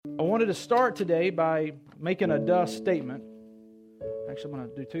I wanted to start today by making a dust statement. Actually, I'm going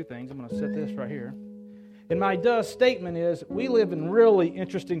to do two things. I'm going to set this right here. And my dust statement is, we live in really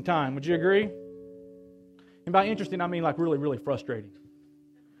interesting time. Would you agree? And by interesting, I mean like really, really frustrating.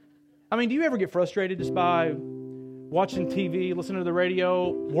 I mean, do you ever get frustrated just by watching TV, listening to the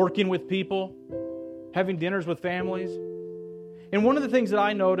radio, working with people, having dinners with families? And one of the things that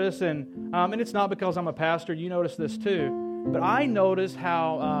I notice, and it's not because I'm a pastor, you notice this too, but I notice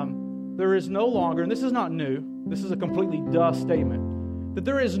how there is no longer, and this is not new, this is a completely dust statement, that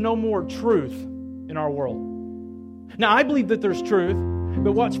there is no more truth in our world. Now, I believe that there's truth,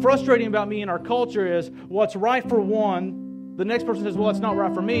 but what's frustrating about me in our culture is what's right for one, the next person says, well, it's not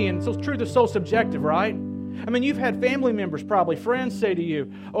right for me, and so truth is so subjective, right? I mean, you've had family members, probably friends, say to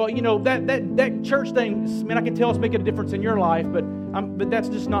you, "Oh, you know that church thing. Man, I can tell it's making a difference in your life, but that's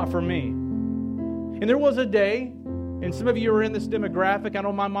just not for me." And there was a day, and some of you are in this demographic. I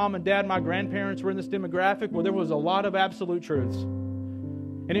know my mom and dad, my grandparents were in this demographic where there was a lot of absolute truths,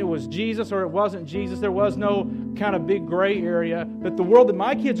 and it was Jesus or it wasn't Jesus. There was no kind of big gray area. But the world that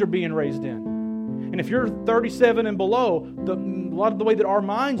my kids are being raised in, and if you're 37 and below, a lot of the way that our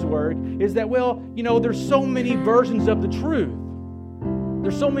minds work is that, well, you know, there's so many versions of the truth.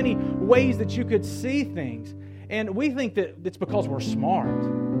 There's so many ways that you could see things. And we think that it's because we're smart.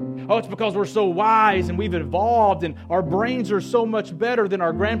 Oh, it's because we're so wise and we've evolved and our brains are so much better than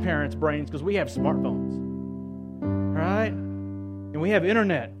our grandparents' brains because we have smartphones. Right? And we have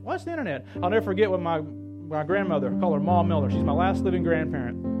internet. What's the internet? I'll never forget when my grandmother, I call her Ma Miller, she's my last living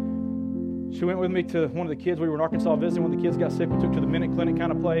grandparent. She went with me to one of the kids. We were in Arkansas visiting. When the kids got sick, we took to the Minute Clinic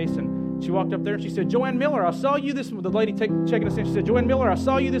kind of place. And she walked up there and she said, "Joanne Miller, I saw you the lady checking us in. She said, "Joanne Miller, I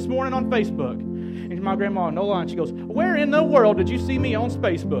saw you this morning on Facebook." And my grandma, no line, she goes, "Where in the world did you see me on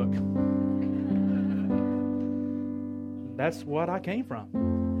Facebook?" That's what I came from.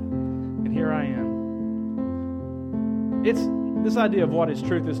 And here I am. It's this idea of what is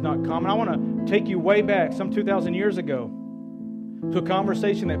truth is not common. I want to take you way back, some 2,000 years ago, to a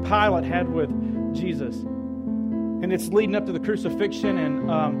conversation that Pilate had with Jesus. And it's leading up to the crucifixion, and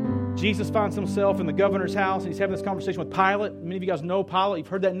Jesus finds himself in the governor's house, and he's having this conversation with Pilate. Many of you guys know Pilate. You've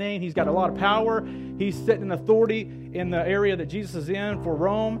heard that name. He's got a lot of power. He's sitting in authority in the area that Jesus is in for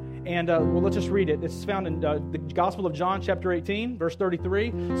Rome. And well, let's just read it. It's found in the Gospel of John, chapter 18, verse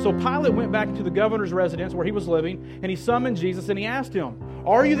 33. So Pilate went back to the governor's residence where he was living, and he summoned Jesus, and he asked him,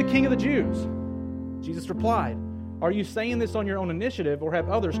 "Are you the king of the Jews?" Jesus replied, "Are you saying this on your own initiative, or have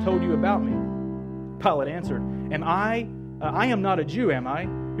others told you about me?" Pilate answered, I am not a Jew, am I?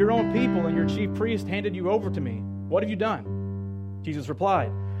 Your own people and your chief priest handed you over to me. What have you done?" Jesus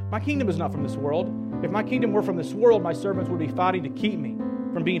replied, "My kingdom is not from this world. If my kingdom were from this world, my servants would be fighting to keep me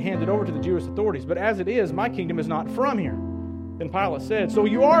from being handed over to the Jewish authorities. But as it is, my kingdom is not from here." Then Pilate said, "So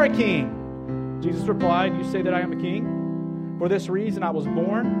you are a king?" Jesus replied, "You say that I am a king? For this reason I was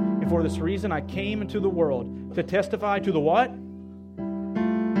born, and for this reason I came into the world, to testify to the what?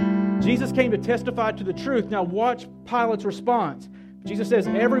 Jesus came to testify to the truth. Now watch Pilate's response. Jesus says,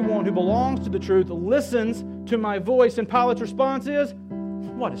 "Everyone who belongs to the truth listens to my voice." And Pilate's response is,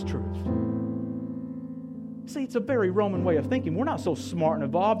 "What is truth?" See, it's a very Roman way of thinking. We're not so smart and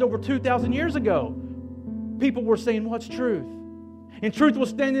evolved. Over 2,000 years ago, people were saying, "What's truth?" And truth was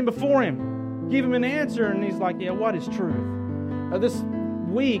standing before him. Give him an answer, and he's like, "Yeah, what is truth?" This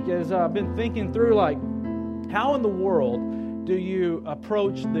week, as I've been thinking through, like, how in the world do you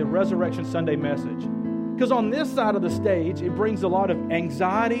approach the Resurrection Sunday message? Because on this side of the stage, it brings a lot of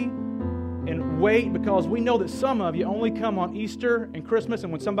anxiety and weight, because we know that some of you only come on Easter and Christmas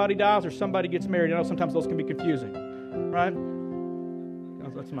and when somebody dies or somebody gets married. I know sometimes those can be confusing, right?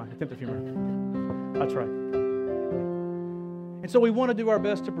 That's my attempt at humor. That's right. And so we want to do our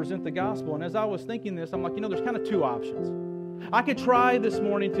best to present the gospel. And as I was thinking this, I'm like, there's kind of two options. I could try this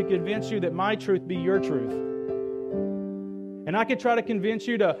morning to convince you that my truth be your truth. And I could try to convince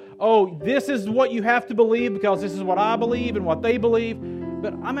you to, this is what you have to believe because this is what I believe and what they believe.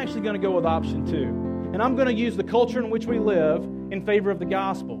 But I'm actually going to go with option two. And I'm going to use the culture in which we live in favor of the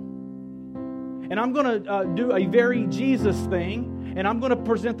gospel. And I'm going to do a very Jesus thing. And I'm going to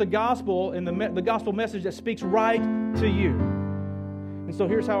present the gospel and the gospel message that speaks right to you. And so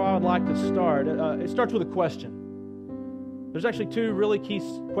here's how I would like to start. It starts with a question. There's actually two really key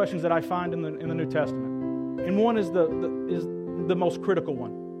questions that I find in the New Testament. And one is the most critical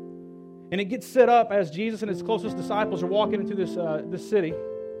one. And it gets set up as Jesus and his closest disciples are walking into this city.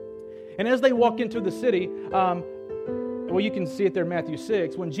 And as they walk into the city, you can see it there in Matthew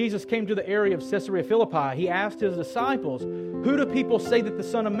 6. When Jesus came to the area of Caesarea Philippi, he asked his disciples, "Who do people say that the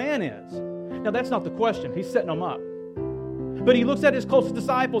Son of Man is?" Now, that's not the question. He's setting them up. But he looks at his closest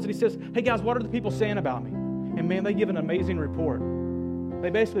disciples and he says, hey guys, what are the people saying about me? And man, they give an amazing report. They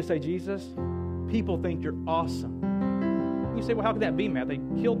basically say, Jesus, people think you're awesome. You say, well, how could that be, Matt? They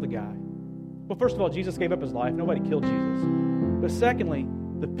killed the guy. Well, first of all, Jesus gave up his life. Nobody killed Jesus. But secondly,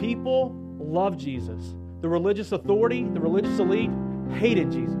 the people loved Jesus. The religious authority, the religious elite,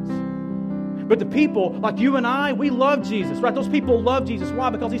 hated Jesus. But the people, like you and I, we love Jesus, right? Those people love Jesus. Why?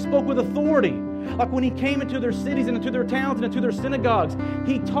 Because he spoke with authority. Like when he came into their cities and into their towns and into their synagogues,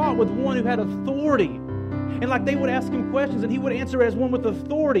 he taught with one who had authority. And like they would ask him questions and he would answer as one with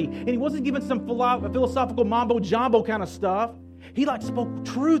authority. And he wasn't giving some philosophical mambo-jumbo kind of stuff. He like spoke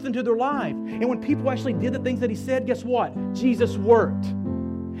truth into their life. And when people actually did the things that he said, guess what? Jesus worked.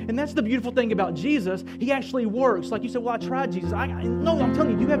 And that's the beautiful thing about Jesus. He actually works. Like you said, well, I tried Jesus. No, I'm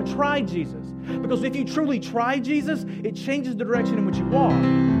telling you, you haven't tried Jesus. Because if you truly try Jesus, it changes the direction in which you walk.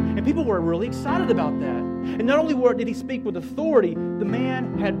 And people were really excited about that. And not only did he speak with authority, the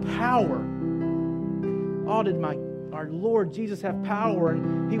man had power. Oh, did our Lord Jesus have power?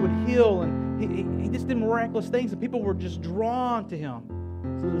 And he would heal, and he just did miraculous things, and people were just drawn to him.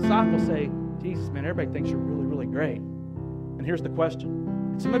 So the disciples say, Jesus, man, everybody thinks you're really, really great. And here's the question.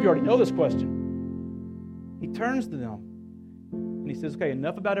 Some of you already know this question. He turns to them and he says, okay,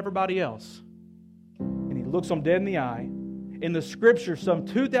 enough about everybody else. And he looks them dead in the eye. And the scripture, some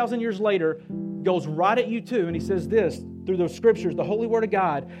 2,000 years later, goes right at you too. And he says this, through those scriptures, the Holy Word of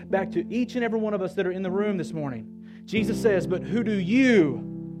God, back to each and every one of us that are in the room this morning. Jesus says, but who do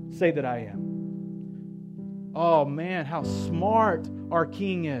you say that I am? Oh man, how smart our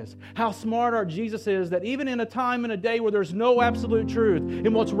King is. How smart our Jesus is, that even in a time and a day where there's no absolute truth,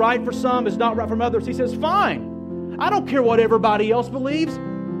 and what's right for some is not right for others, he says, fine, I don't care what everybody else believes.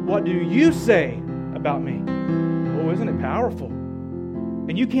 What do you say about me? Oh, isn't it powerful?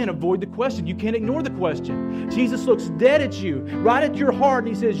 And you can't avoid the question. You can't ignore the question. Jesus looks dead at you, right at your heart,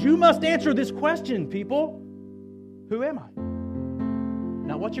 and he says, you must answer this question, people. Who am I?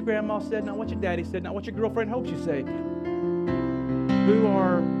 Not what your grandma said, not what your daddy said, not what your girlfriend hopes you say.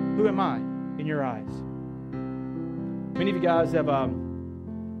 Who am I in your eyes? Many of you guys have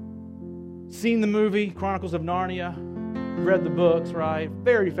seen the movie Chronicles of Narnia, read the books, right?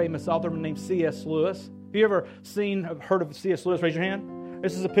 Very famous author named C.S. Lewis. Have you ever heard of C.S. Lewis? Raise your hand.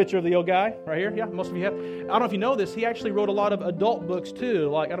 This is a picture of the old guy right here. Yeah, most of you have. I don't know if you know this. He actually wrote a lot of adult books too.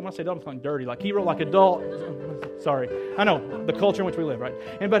 Like, I don't want to say adult, I'm calling dirty. Like, he wrote like adult. Sorry. I know, the culture in which we live, right?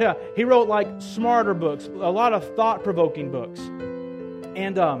 But he wrote like smarter books, a lot of thought-provoking books.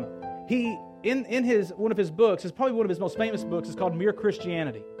 And he, in one of his books, is probably one of his most famous books, is called Mere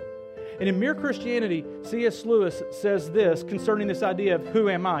Christianity. And in Mere Christianity, C.S. Lewis says this concerning this idea of who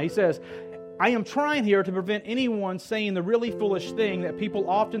am I. He says, I am trying here to prevent anyone saying the really foolish thing that people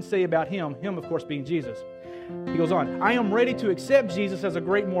often say about him of course being Jesus. He goes on, I am ready to accept Jesus as a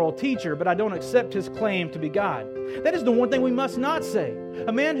great moral teacher, but I don't accept his claim to be God. That is the one thing we must not say.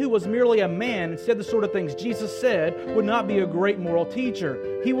 A man who was merely a man and said the sort of things Jesus said would not be a great moral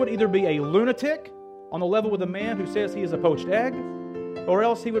teacher. He would either be a lunatic on the level with a man who says he is a poached egg, or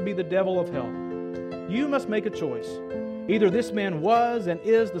else he would be the devil of hell. You must make a choice. Either this man was and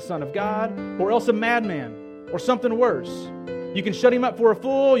is the Son of God, or else a madman, or something worse. You can shut him up for a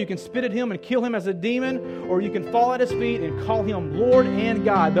fool, you can spit at him and kill him as a demon, or you can fall at his feet and call him Lord and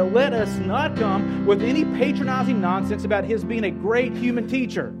God. But let us not come with any patronizing nonsense about his being a great human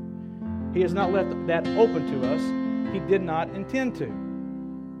teacher. He has not left that open to us. He did not intend to.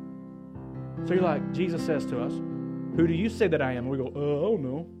 So you're like, Jesus says to us, who do you say that I am? And we go, I don't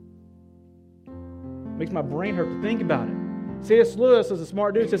know. Makes my brain hurt to think about it. C.S. Lewis is a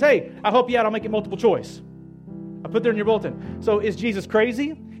smart dude, says, hey, I'll help you out, I'll make it multiple choice. I put there in your bulletin. So is Jesus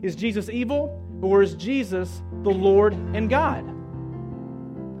crazy? Is Jesus evil? Or is Jesus the Lord and God?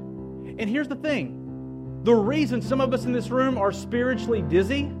 And here's the thing. The reason some of us in this room are spiritually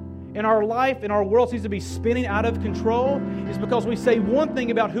dizzy and our life and our world seems to be spinning out of control is because we say one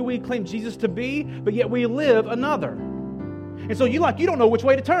thing about who we claim Jesus to be, but yet we live another. And so you don't know which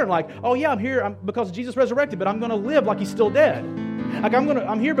way to turn. Like, oh yeah, I'm here because Jesus resurrected, but I'm going to live like he's still dead. Like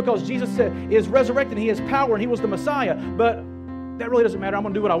I'm here because Jesus is resurrected, he has power, and he was the Messiah. But that really doesn't matter. I'm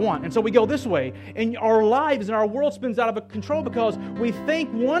going to do what I want. And so we go this way. And our lives and our world spins out of control because we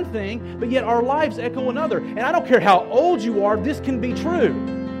think one thing, but yet our lives echo another. And I don't care how old you are, this can be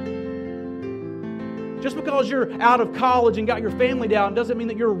true. Just because you're out of college and got your family down doesn't mean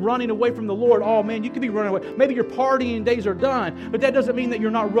that you're running away from the Lord. Oh man, you could be running away. Maybe your partying days are done, but that doesn't mean that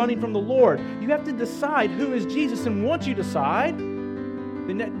you're not running from the Lord. You have to decide who is Jesus, and once you decide,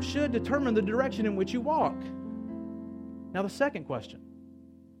 then that should determine the direction in which you walk. Now the second question.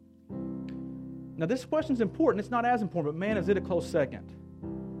 Now, this question's important. It's not as important, but man, is it a close second.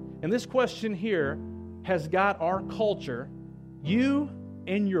 And this question here has got our culture, you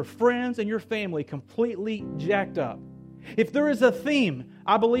and your friends and your family, completely jacked up. If there is a theme,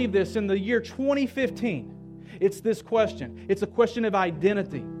 I believe this, in the year 2015, it's this question. It's a question of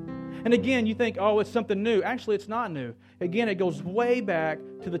identity. And again, you think, oh, it's something new. Actually, it's not new. Again, it goes way back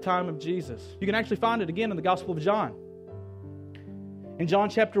to the time of Jesus. You can actually find it again in the Gospel of John. In John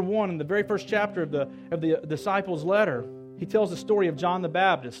chapter 1, in the very first chapter of the disciples' letter, he tells the story of John the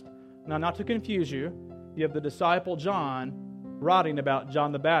Baptist. Now, not to confuse you, you have the disciple John writing about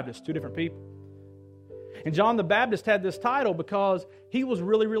John the Baptist, two different people. And John the Baptist had this title because he was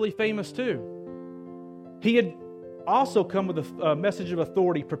really, really famous too. He had also come with a message of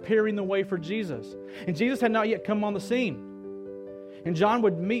authority, preparing the way for Jesus. And Jesus had not yet come on the scene. And John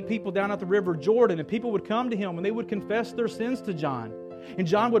would meet people down at the River Jordan, and people would come to him, and they would confess their sins to John. And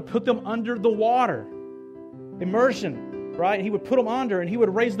John would put them under the water. Immersion, right? He would put them under, and he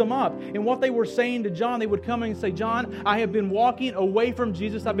would raise them up. And what they were saying to John, they would come in and say, John, I have been walking away from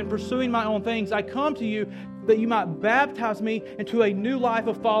Jesus. I've been pursuing my own things. I come to you that you might baptize me into a new life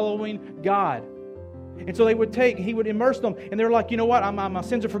of following God. And so he would immerse them, and they're like, you know what, my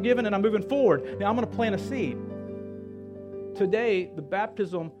sins are forgiven, and I'm moving forward. Now I'm going to plant a seed. Today, the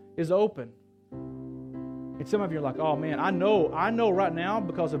baptism is open. And some of you are like, oh man, I know right now,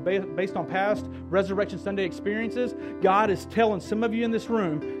 because of based on past Resurrection Sunday experiences, God is telling some of you in this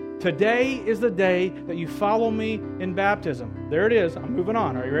room, today is the day that you follow me in baptism. There it is. I'm moving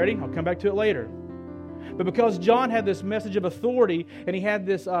on. Are you ready? I'll come back to it later. But because John had this message of authority, and he had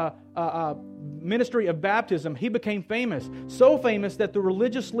this ministry of baptism, he became famous. So famous that the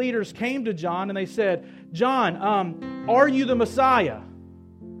religious leaders came to John and they said, John, are you the Messiah?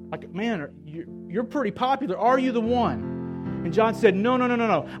 Like, man, you're pretty popular. Are you the one? And John said,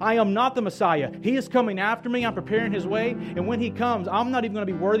 no. I am not the Messiah. He is coming after me. I'm preparing his way. And when he comes, I'm not even going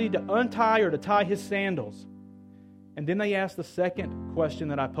to be worthy to untie or to tie his sandals. And then they asked the second question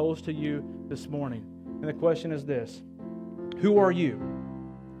that I posed to you this morning. And the question is this: who are you?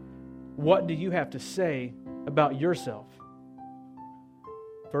 What do you have to say about yourself?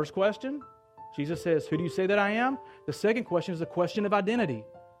 First question, Jesus says, who do you say that I am? The second question is a question of identity.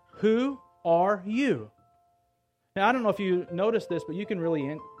 Who are you? Now, I don't know if you noticed this, but you can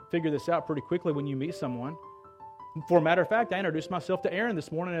really figure this out pretty quickly when you meet someone. For a matter of fact, I introduced myself to Aaron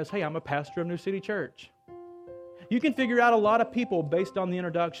this morning as, hey, I'm a pastor of New City Church. You can figure out a lot of people based on the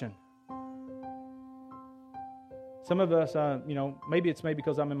introduction. Some of us, maybe it's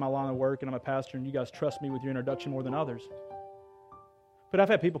because I'm in my line of work and I'm a pastor and you guys trust me with your introduction more than others. But I've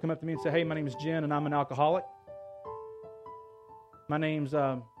had people come up to me and say, hey, my name is Jen and I'm an alcoholic. My name's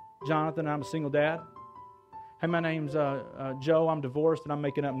Jonathan and I'm a single dad. Hey, my name's Joe, I'm divorced and I'm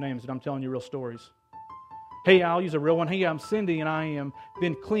making up names and I'm telling you real stories. Hey, I'll use a real one. Hey, I'm Cindy and I am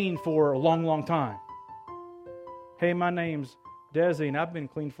been clean for a long, long time. Hey, my name's Desi and I've been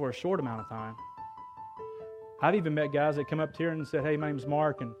clean for a short amount of time. I've even met guys that come up here and said, hey, my name's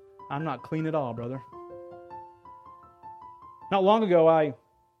Mark, and I'm not clean at all, brother. Not long ago, I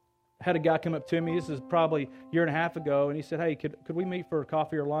had a guy come up to me, this is probably a year and a half ago, and he said, hey, could we meet for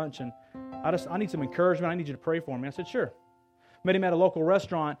coffee or lunch? And I need some encouragement. I need you to pray for me. I said, sure. Met him at a local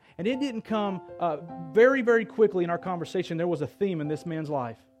restaurant, and it didn't come very, very quickly in our conversation. There was a theme in this man's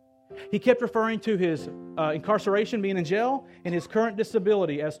life. He kept referring to his incarceration, being in jail, and his current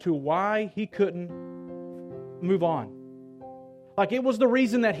disability as to why he couldn't move on. Like it was the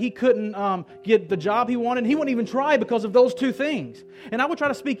reason that he couldn't get the job he wanted. He wouldn't even try because of those two things. And I would try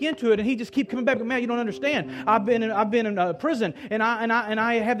to speak into it, and he just keep coming back. Man, you don't understand. I've been in prison, and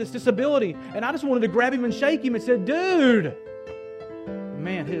I have this disability, and I just wanted to grab him and shake him and said, dude.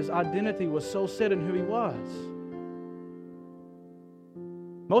 Man, his identity was so set in who he was.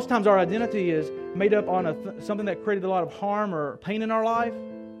 Most times our identity is made up on something that created a lot of harm or pain in our life,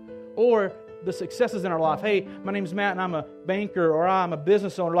 or the successes in our life. Hey, my name's Matt and I'm a banker or I'm a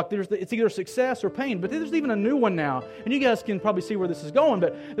business owner. Like it's either success or pain. But there's even a new one now. And you guys can probably see where this is going.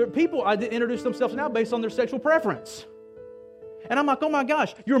 But there are people introduce themselves now based on their sexual preference. And I'm like, oh my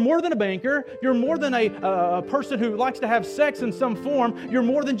gosh, you're more than a banker. You're more than a person who likes to have sex in some form. You're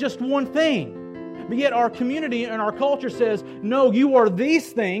more than just one thing. But yet our community and our culture says, no, you are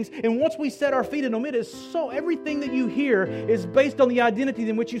these things. And once we set our feet in them, it is so everything that you hear is based on the identity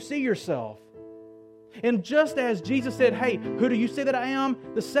in which you see yourself. And just as Jesus said, hey, who do you say that I am?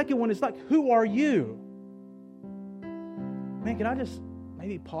 The second one is like, who are you? Man, can I just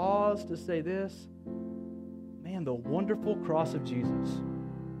maybe pause to say this? Man, the wonderful cross of Jesus.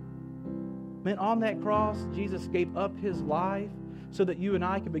 Man, on that cross, Jesus gave up His life so that you and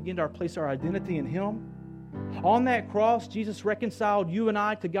I can begin to place our identity in Him. On that cross, Jesus reconciled you and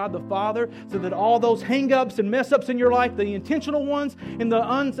I to God the Father so that all those hang-ups and mess-ups in your life, the intentional ones and the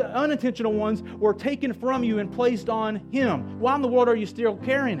unintentional ones, were taken from you and placed on Him. Why in the world are you still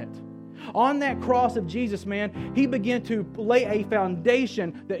carrying it? On that cross of Jesus, man, He began to lay a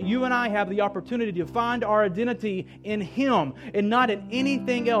foundation that you and I have the opportunity to find our identity in Him and not in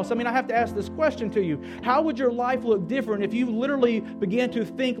anything else. I mean, I have to ask this question to you. How would your life look different if you literally began to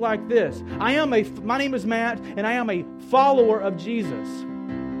think like this? My name is Matt, and I am a follower of Jesus.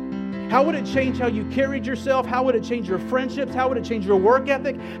 How would it change how you carried yourself? How would it change your friendships? How would it change your work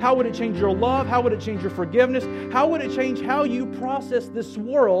ethic? How would it change your love? How would it change your forgiveness? How would it change how you process this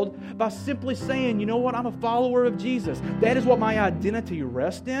world by simply saying, you know what, I'm a follower of Jesus. That is what my identity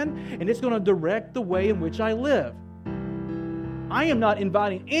rests in, and it's going to direct the way in which I live. I am not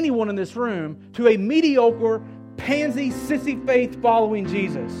inviting anyone in this room to a mediocre, pansy, sissy faith following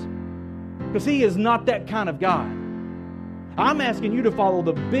Jesus, because He is not that kind of God. I'm asking you to follow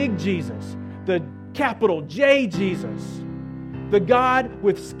the big Jesus, the capital J Jesus, the God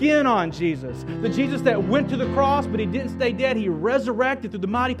with skin on Jesus, the Jesus that went to the cross, but He didn't stay dead. He resurrected through the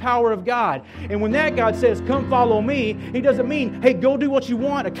mighty power of God. And when that God says, come follow me, He doesn't mean, hey, go do what you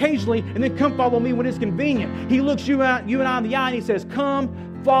want occasionally and then come follow me when it's convenient. He looks you and I in the eye and He says,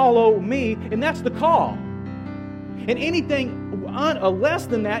 come follow me. And that's the call. And anything less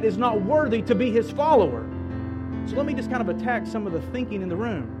than that is not worthy to be His follower. So let me just kind of attack some of the thinking in the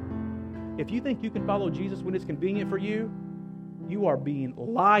room. If you think you can follow Jesus when it's convenient for you, you are being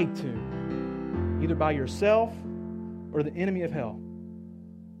lied to, either by yourself or the enemy of hell.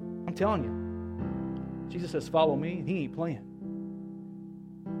 I'm telling you. Jesus says, follow me, and He ain't playing.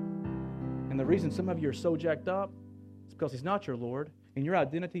 And the reason some of you are so jacked up is because He's not your Lord, and your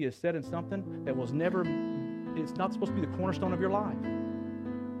identity is set in something that it's not supposed to be the cornerstone of your life.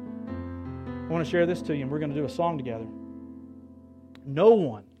 I want to share this to you, and we're going to do a song together. No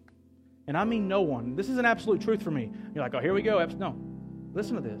one, and I mean no one, this is an absolute truth for me. You're like, oh, here we go. No,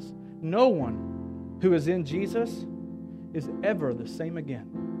 listen to this. No one who is in Jesus is ever the same again.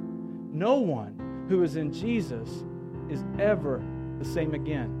 No one who is in Jesus is ever the same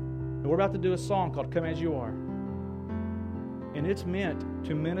again. And we're about to do a song called Come As You Are. And it's meant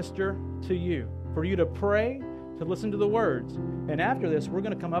to minister to you, for you to pray, to listen to the words. And after this, we're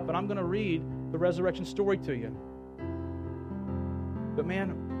going to come up and I'm going to read the resurrection story to you. But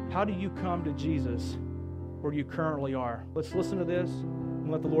man, how do you come to Jesus where you currently are? Let's listen to this and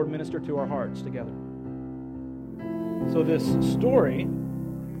let the Lord minister to our hearts together. So this story,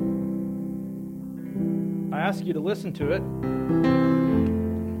 I ask you to listen to it,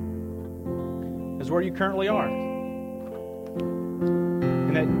 is where you currently are.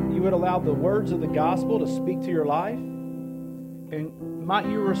 And that you would allow the words of the gospel to speak to your life. And might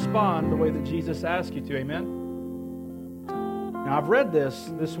you respond the way that Jesus asked you to, amen? Now, I've read this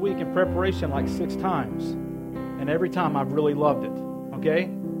week in preparation like 6 times. And every time I've really loved it, okay?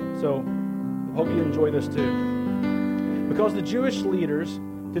 So, I hope you enjoy this too. Because the Jewish leaders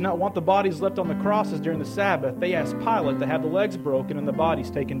did not want the bodies left on the crosses during the Sabbath, they asked Pilate to have the legs broken and the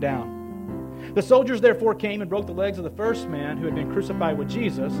bodies taken down. The soldiers therefore came and broke the legs of the first man who had been crucified with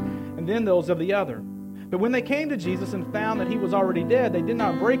Jesus, and then those of the other. But when they came to Jesus and found that He was already dead, they did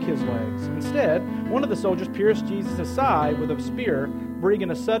not break His legs. Instead, one of the soldiers pierced Jesus' side with a spear,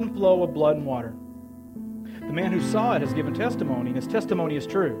 bringing a sudden flow of blood and water. The man who saw it has given testimony, and his testimony is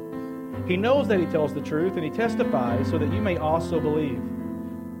true. He knows that he tells the truth, and he testifies so that you may also believe.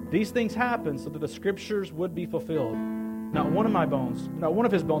 These things happen so that the Scriptures would be fulfilled. Not one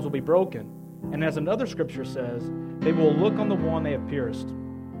of his bones will be broken. And as another Scripture says, they will look on the one they have pierced.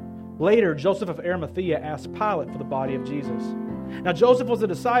 Later, Joseph of Arimathea asked Pilate for the body of Jesus. Now Joseph was a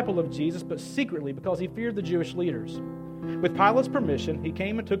disciple of Jesus, but secretly because he feared the Jewish leaders. With Pilate's permission, he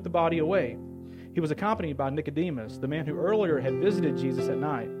came and took the body away. He was accompanied by Nicodemus, the man who earlier had visited Jesus at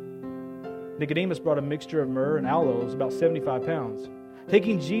night. Nicodemus brought a mixture of myrrh and aloes, about 75 pounds.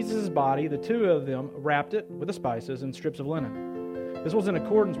 Taking Jesus' body, the two of them wrapped it with the spices and strips of linen. This was in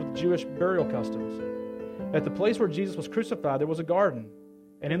accordance with Jewish burial customs. At the place where Jesus was crucified, there was a garden,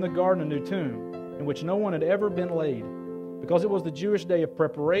 and in the garden a new tomb, in which no one had ever been laid. Because it was the Jewish day of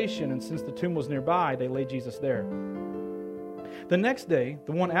preparation, and since the tomb was nearby, they laid Jesus there. The next day,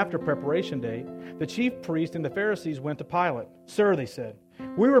 the one after preparation day, the chief priest and the Pharisees went to Pilate. "Sir," they said,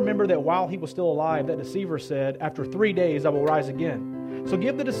 "we remember that while he was still alive, that deceiver said, 'After 3 days I will rise again.' So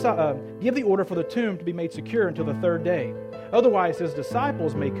give the order for the tomb to be made secure until the 3rd day. Otherwise his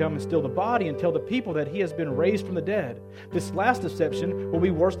disciples may come and steal the body and tell the people that he has been raised from the dead. This last deception will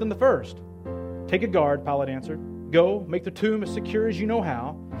be worse than the first." "Take a guard," Pilate answered. Go, make the tomb as secure as you know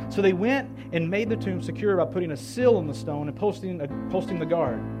how. So they went and made the tomb secure by putting a seal on the stone and posting the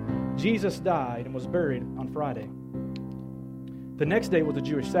guard. Jesus died and was buried on Friday. The next day was a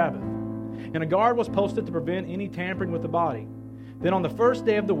Jewish Sabbath, and a guard was posted to prevent any tampering with the body. Then on the first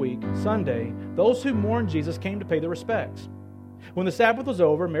day of the week, Sunday, those who mourned Jesus came to pay their respects. When the Sabbath was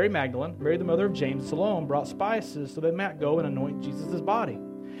over, Mary Magdalene, Mary the mother of James, and Salome brought spices so they might go and anoint Jesus' body.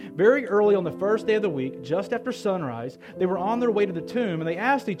 Very early on the first day of the week, just after sunrise, they were on their way to the tomb, and they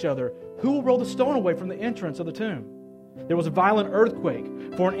asked each other, "Who will roll the stone away from the entrance of the tomb?" There was a violent earthquake,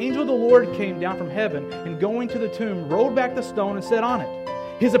 for an angel of the Lord came down from heaven, and going to the tomb, rolled back the stone and sat on it.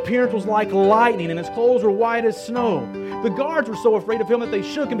 His appearance was like lightning, and his clothes were white as snow. The guards were so afraid of him that they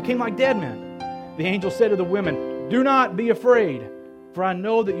shook and became like dead men. The angel said to the women, "Do not be afraid, for I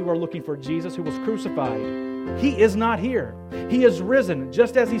know that you are looking for Jesus who was crucified. He is not here. He is risen,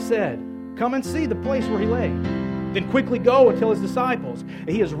 just as he said. Come and see the place where he lay. Then quickly go and tell his disciples,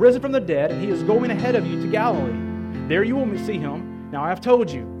 he is risen from the dead, and he is going ahead of you to Galilee. There you will see him. Now I have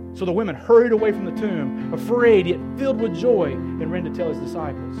told you." So the women hurried away from the tomb, afraid yet filled with joy, and ran to tell his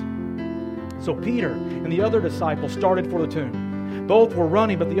disciples. So Peter and the other disciple started for the tomb. Both were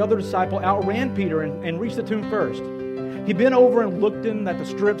running, but the other disciple outran Peter and reached the tomb first. He bent over and looked in at the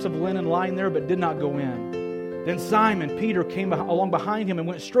strips of linen lying there, but did not go in. Then Simon Peter came along behind him and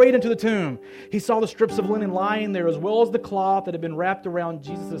went straight into the tomb. He saw the strips of linen lying there, as well as the cloth that had been wrapped around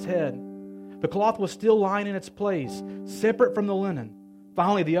Jesus' head. The cloth was still lying in its place, separate from the linen.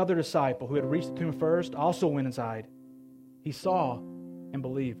 Finally, the other disciple, who had reached the tomb first, also went inside. He saw and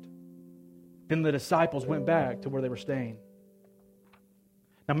believed. Then the disciples went back to where they were staying.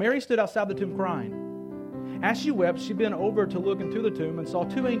 Now Mary stood outside the tomb crying. As she wept, she bent over to look into the tomb and saw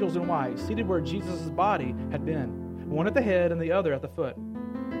two angels in white seated where Jesus' body had been, one at the head and the other at the foot.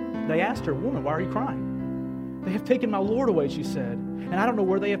 They asked her, "Woman, why are you crying?" "They have taken my Lord away," she said, "and I don't know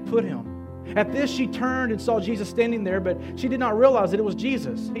where they have put him." At this, she turned and saw Jesus standing there, but she did not realize that it was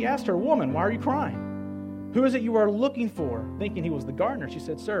Jesus. He asked her, "Woman, why are you crying? Who is it you are looking for?" Thinking he was the gardener, she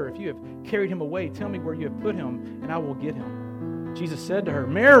said, "Sir, if you have carried him away, tell me where you have put him, and I will get him." Jesus said to her,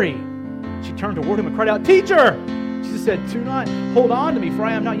 "Mary." She turned toward him and cried out, "Teacher!" Jesus said, "Do not hold on to me, for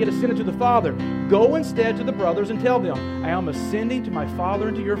I am not yet ascended to the Father. Go instead to the brothers and tell them, I am ascending to my Father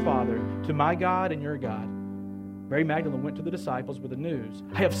and to your Father, to my God and your God." Mary Magdalene went to the disciples with the news,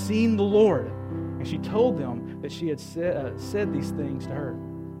 "I have seen the Lord." And she told them that she had said these things to her.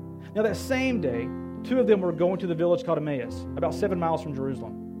 Now that same day, two of them were going to the village called Emmaus, about 7 miles from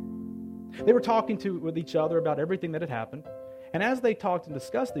Jerusalem. They were talking with each other about everything that had happened. And as they talked and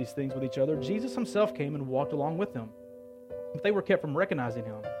discussed these things with each other, Jesus himself came and walked along with them. But they were kept from recognizing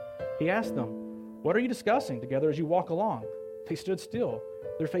him. He asked them, "What are you discussing together as you walk along?" They stood still,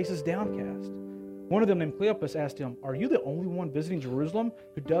 their faces downcast. One of them, named Cleopas, asked him, "Are you the only one visiting Jerusalem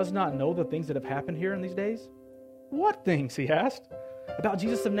who does not know the things that have happened here in these days?" "What things?" he asked. "About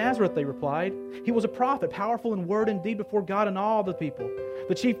Jesus of Nazareth," they replied. "He was a prophet, powerful in word and deed before God and all the people.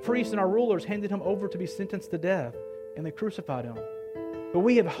 The chief priests and our rulers handed him over to be sentenced to death, and they crucified him. But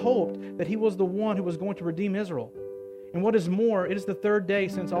we have hoped that he was the one who was going to redeem Israel. And what is more, it is the third day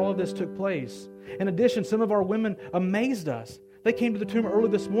since all of this took place. In addition, some of our women amazed us. They came to the tomb early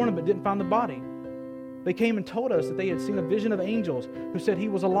this morning but didn't find the body. They came and told us that they had seen a vision of angels who said he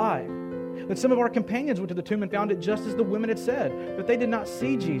was alive. Then some of our companions went to the tomb and found it just as the women had said, but they did not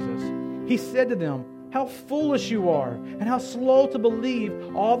see Jesus. He said to them, 'How foolish you are, and how slow to believe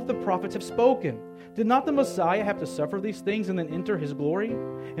all that the prophets have spoken. Did not the Messiah have to suffer these things and then enter his glory?'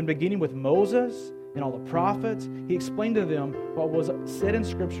 And beginning with Moses and all the prophets, he explained to them what was said in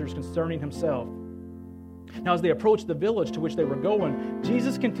Scriptures concerning himself. Now as they approached the village to which they were going,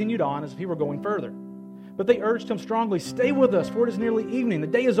 Jesus continued on as if he were going further. But they urged him strongly, 'Stay with us, for it is nearly evening. The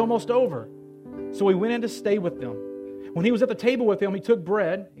day is almost over.' So he went in to stay with them. When he was at the table with them, he took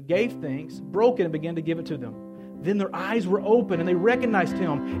bread, gave thanks, broke it, and began to give it to them. Then their eyes were open, and they recognized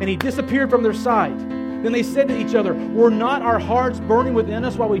him, and he disappeared from their sight. Then they said to each other, 'Were not our hearts burning within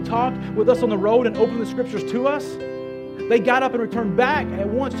us while we talked with us on the road and opened the Scriptures to us?' They got up and returned back at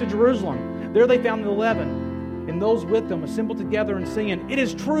once to Jerusalem. There they found the 11, and those with them assembled together and saying, 'It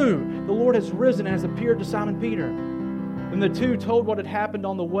is true, the Lord has risen and has appeared to Simon Peter.' Then the two told what had happened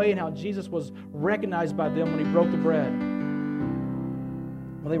on the way and how Jesus was recognized by them when he broke the bread.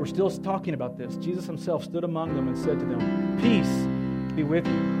 While they were still talking about this, Jesus himself stood among them and said to them, 'Peace be with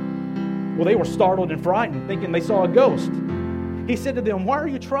you.' Well, they were startled and frightened, thinking they saw a ghost. He said to them, 'Why are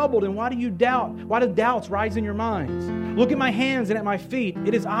you troubled, and why do doubts rise in your minds? Look at my hands and at my feet.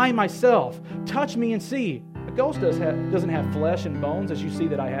 It is I myself. Touch me and see. A ghost doesn't have flesh and bones as you see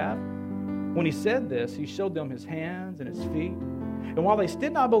that I have.' When he said this, he showed them his hands and his feet. And while they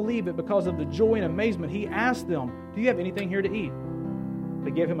did not believe it because of the joy and amazement, he asked them, "Do you have anything here to eat?"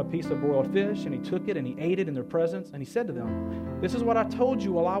 They gave him a piece of broiled fish, and he took it and he ate it in their presence. And he said to them, "This is what I told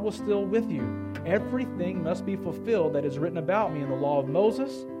you while I was still with you. Everything must be fulfilled that is written about me in the law of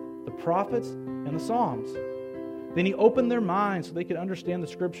Moses, the prophets, and the Psalms." Then he opened their minds so they could understand the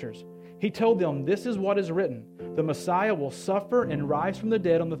Scriptures. He told them, "This is what is written. The Messiah will suffer and rise from the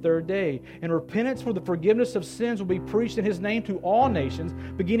dead on the third day, and repentance for the forgiveness of sins will be preached in his name to all nations,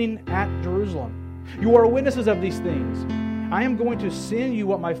 beginning at Jerusalem. You are witnesses of these things. I am going to send you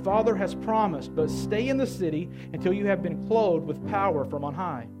what my Father has promised, but stay in the city until you have been clothed with power from on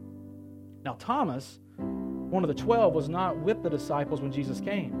high." Now Thomas, one of the 12, was not with the disciples when Jesus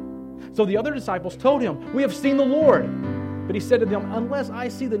came. So the other disciples told him, "We have seen the Lord." But he said to them, "Unless I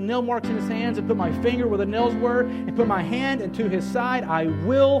see the nail marks in his hands and put my finger where the nails were and put my hand into his side, I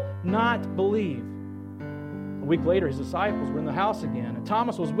will not believe." A week later, his disciples were in the house again, and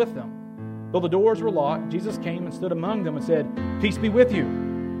Thomas was with them. Though the doors were locked, Jesus came and stood among them and said, "Peace be with you."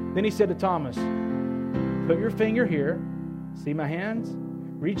 Then he said to Thomas, "Put your finger here, see my hands?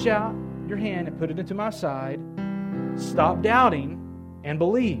 Reach out your hand and put it into my side. Stop doubting and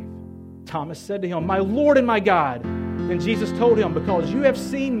believe." Thomas said to him, "My Lord and my God." Then Jesus told him, "Because you have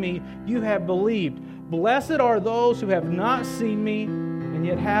seen me, you have believed. Blessed are those who have not seen me and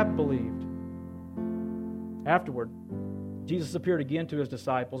yet have believed." Afterward, Jesus appeared again to his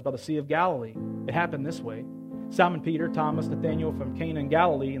disciples by the Sea of Galilee. It happened this way. Simon Peter, Thomas, Nathanael from Cana in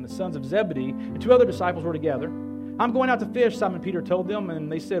Galilee, and the sons of Zebedee, and 2 other disciples were together. "I'm going out to fish," Simon Peter told them,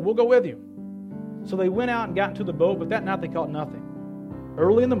 and they said, "We'll go with you." So they went out and got into the boat, but that night they caught nothing.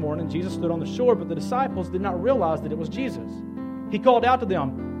 Early in the morning, Jesus stood on the shore, but the disciples did not realize that it was Jesus. He called out to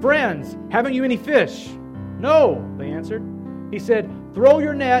them, "Friends, haven't you any fish?" "No," they answered. He said, "Throw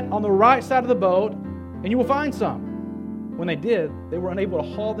your net on the right side of the boat, and you will find some." When they did, they were unable to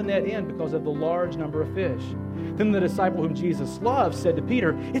haul the net in because of the large number of fish. Then the disciple whom Jesus loved said to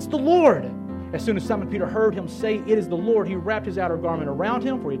Peter, "It's the Lord." As soon as Simon Peter heard him say, "It is the Lord," he wrapped his outer garment around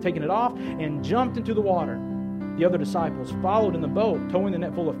him, for he had taken it off, and jumped into the water. The other disciples followed in the boat, towing the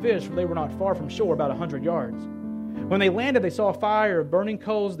net full of fish, for they were not far from shore, about 100 yards. When they landed, they saw a fire of burning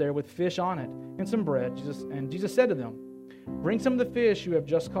coals there with fish on it and some bread. Jesus said to them, "Bring some of the fish you have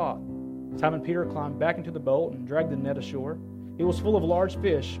just caught." Simon Peter climbed back into the boat and dragged the net ashore. It was full of large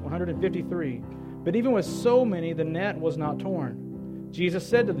fish, 153. But even with so many, the net was not torn. Jesus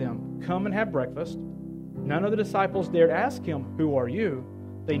said to them, "Come and have breakfast." None of the disciples dared ask him, "Who are you?"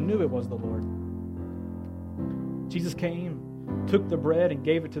 They knew it was the Lord. Jesus came, took the bread and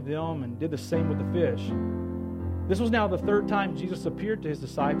gave it to them, and did the same with the fish. This was now the third time Jesus appeared to his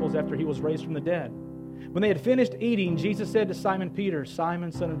disciples after he was raised from the dead. When they had finished eating, Jesus said to Simon Peter,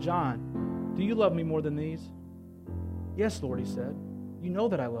 "Simon, son of John, do you love me more than these?" "Yes, Lord," he said. "You know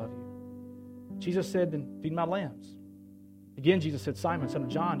that I love you." Jesus said, "Then feed my lambs." Again, Jesus said, "Simon, son of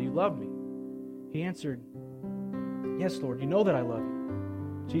John, do you love me?" He answered, "Yes, Lord, you know that I love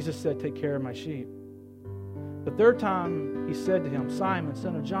you." Jesus said, "Take care of my sheep." The third time he said to him, "Simon,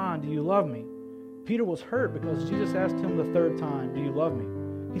 son of John, do you love me?" Peter was hurt because Jesus asked him the third time, "Do you love me?"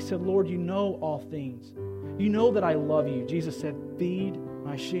 He said, "Lord, you know all things. You know that I love you." Jesus said, "Feed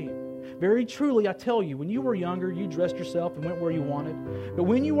my sheep. Very truly, I tell you, when you were younger, you dressed yourself and went where you wanted. But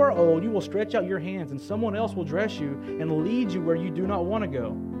when you are old, you will stretch out your hands, and someone else will dress you and lead you where you do not want to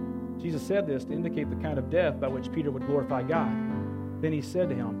go." Jesus said this to indicate the kind of death by which Peter would glorify God. Then he said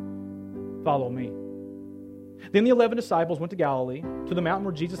to him, "Follow me." Then the 11 disciples went to Galilee, to the mountain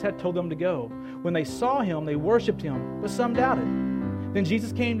where Jesus had told them to go. When they saw him, they worshipped him, but some doubted. Then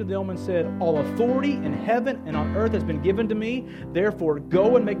Jesus came to them and said, "All authority in heaven and on earth has been given to me. Therefore,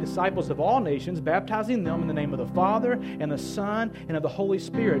 go and make disciples of all nations, baptizing them in the name of the Father and the Son and of the Holy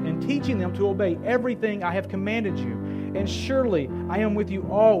Spirit, and teaching them to obey everything I have commanded you. And surely I am with you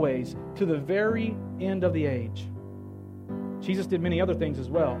always to the very end of the age." Jesus did many other things as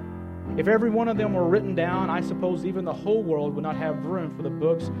well. If every one of them were written down, I suppose even the whole world would not have room for the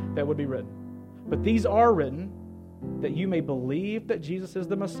books that would be written. But these are written that you may believe that Jesus is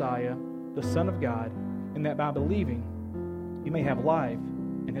the Messiah, the Son of God, and that by believing you may have life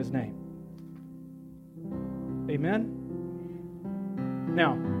in his name. Amen?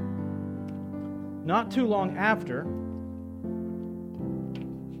 Now, not too long after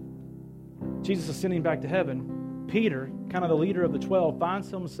Jesus ascending back to heaven, Peter, kind of the leader of the 12,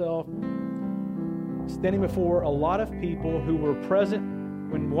 finds himself standing before a lot of people who were present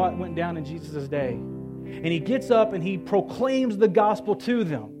when what went down in Jesus' day. And he gets up and he proclaims the gospel to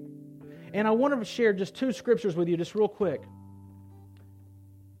them. And I want to share just 2 scriptures with you just real quick.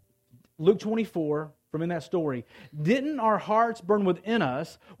 Luke 24, from in that story, didn't our hearts burn within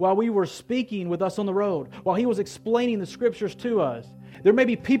us while we were speaking with us on the road, while He was explaining the Scriptures to us? There may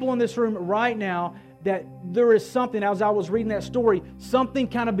be people in this room right now that there is something, as I was reading that story, something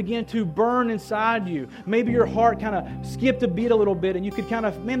kind of began to burn inside you. Maybe your heart kind of skipped a beat a little bit and you could kind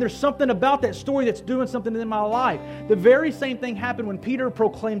of, man, there's something about that story that's doing something in my life. The very same thing happened when Peter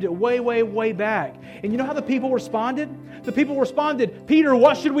proclaimed it way, way, way back. And you know how the people responded? The people responded, Peter,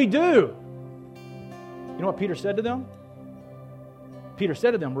 what should we do? You know what Peter said to them? Peter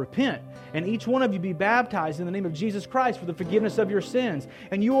said to them, repent, and each one of you be baptized in the name of Jesus Christ for the forgiveness of your sins,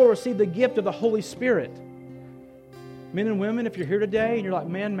 and you will receive the gift of the Holy Spirit. Men and women, if you're here today and you're like,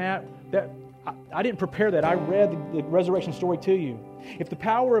 man, Matt, I didn't prepare that. I read the resurrection story to you. If the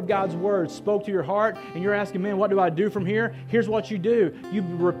power of God's Word spoke to your heart and you're asking, man, what do I do from here? Here's what you do. You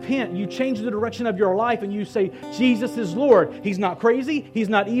repent. You change the direction of your life and you say, Jesus is Lord. He's not crazy. He's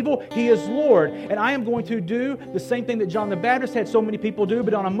not evil. He is Lord. And I am going to do the same thing that John the Baptist had so many people do,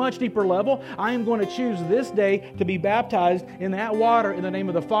 but on a much deeper level. I am going to choose this day to be baptized in that water in the name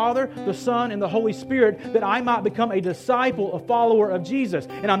of the Father, the Son, and the Holy Spirit, that I might become a disciple, a follower of Jesus.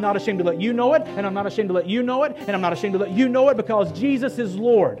 And I'm not ashamed to let you know it, and I'm not ashamed to let you know it, and I'm not ashamed to let you know it, because Jesus is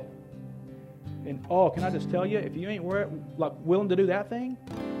Lord. And can I just tell you, if you ain't willing to do that thing,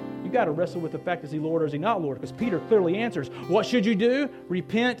 you got to wrestle with the fact, is He Lord or is He not Lord? Because Peter clearly answers, what should you do?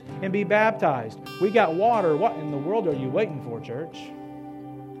 Repent and be baptized. We got water. What in the world are you waiting for, church?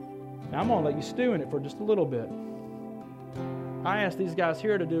 Now I'm going to let you stew in it for just a little bit. I asked these guys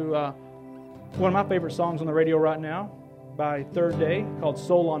here to do one of my favorite songs on the radio right now by Third Day, called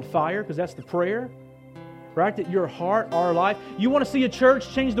Soul on Fire, because that's the prayer. Right? That your heart, our life. You want to see a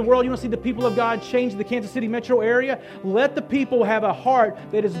church change the world? You want to see the people of God change the Kansas City metro area? Let the people have a heart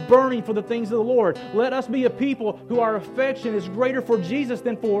that is burning for the things of the Lord. Let us be a people who our affection is greater for Jesus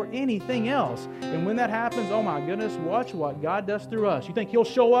than for anything else. And when that happens, oh my goodness, watch what God does through us. You think He'll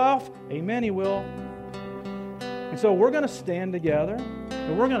show off? Amen, He will. And so we're going to stand together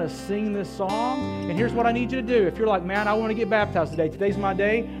and we're going to sing this song. And here's what I need you to do. If you're like, man, I want to get baptized today. Today's my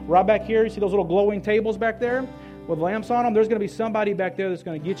day. Right back here, you see those little glowing tables back there with lamps on them? There's going to be somebody back there that's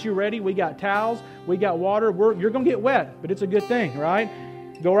going to get you ready. We got towels. We got water. You're going to get wet, but it's a good thing, right?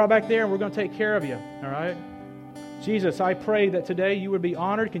 Go right back there and we're going to take care of you, all right? Jesus, I pray that today you would be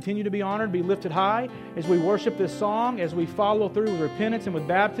honored, continue to be honored, be lifted high as we worship this song, as we follow through with repentance and with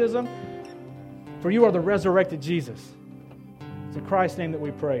baptism. For you are the resurrected Jesus. It's in Christ's name that we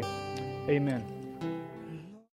pray. Amen.